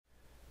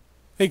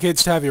Hey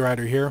kids,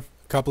 TaviRider here.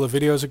 A couple of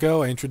videos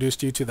ago I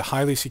introduced you to the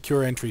highly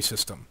secure entry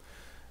system,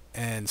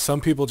 and some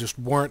people just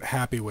weren't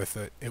happy with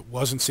it. It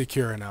wasn't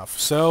secure enough.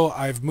 So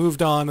I've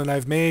moved on and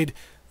I've made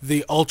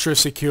the ultra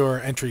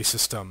secure entry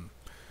system.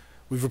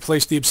 We've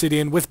replaced the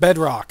Obsidian with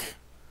Bedrock.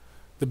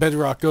 The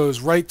Bedrock goes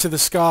right to the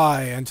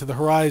sky and to the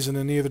horizon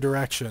in either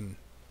direction.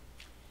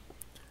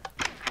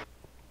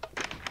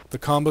 The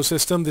combo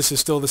system, this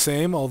is still the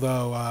same,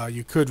 although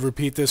you could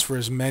repeat this for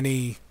as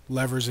many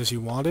levers as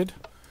you wanted.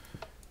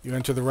 You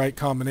enter the right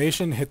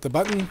combination, hit the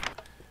button,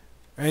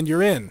 and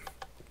you're in.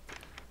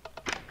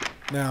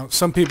 Now,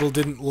 some people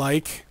didn't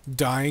like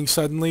dying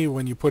suddenly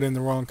when you put in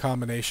the wrong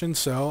combination,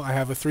 so I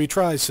have a 3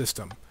 tries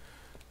system.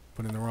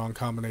 Put in the wrong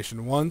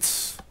combination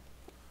once,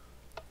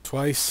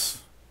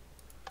 twice,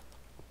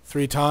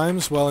 3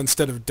 times. Well,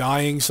 instead of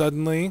dying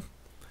suddenly,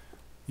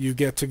 you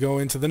get to go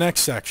into the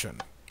next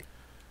section.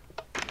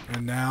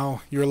 And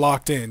now you're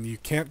locked in. You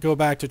can't go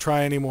back to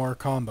try any more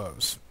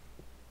combos.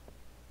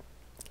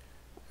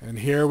 And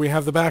here we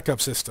have the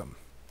backup system.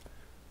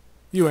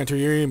 You enter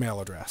your email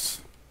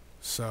address.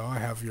 So I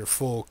have your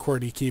full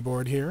QWERTY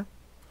keyboard here.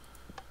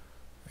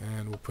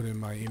 And we'll put in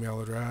my email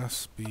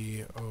address,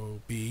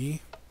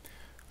 B-O-B.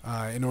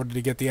 In order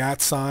to get the @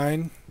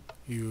 sign,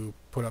 you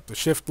put up the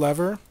shift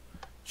lever,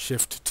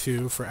 shift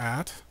 2 for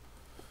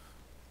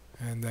 @,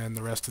 and then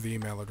the rest of the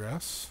email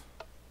address.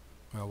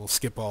 Well, we'll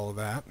skip all of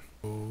that.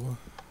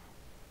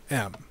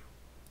 O-M.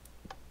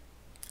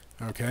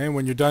 Okay, and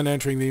when you're done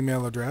entering the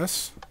email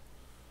address,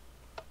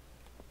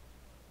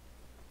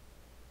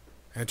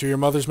 enter your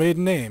mother's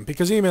maiden name,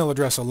 because email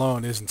address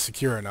alone isn't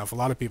secure enough. A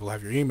lot of people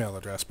have your email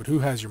address, but who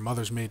has your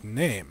mother's maiden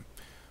name?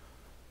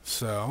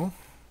 So,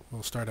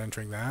 we'll start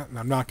entering that, and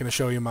I'm not going to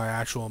show you my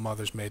actual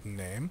mother's maiden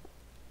name.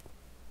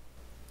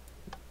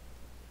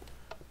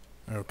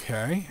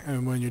 Okay,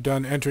 and when you're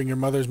done entering your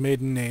mother's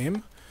maiden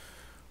name,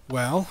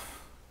 well,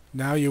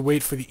 now you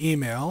wait for the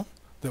email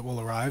that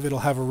will arrive. It'll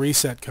have a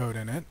reset code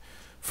in it.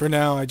 For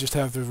now, I just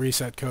have the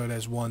reset code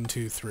as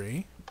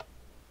 123.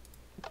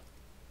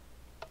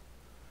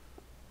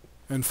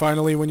 And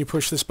finally, when you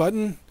push this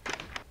button,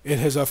 it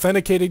has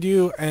authenticated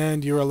you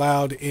and you're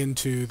allowed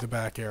into the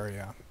back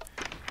area.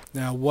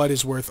 Now, what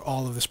is worth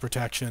all of this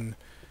protection?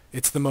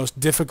 It's the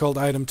most difficult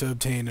item to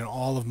obtain in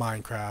all of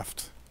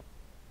Minecraft,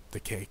 the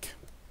cake.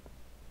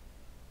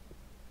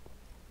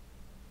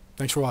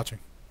 Thanks for watching.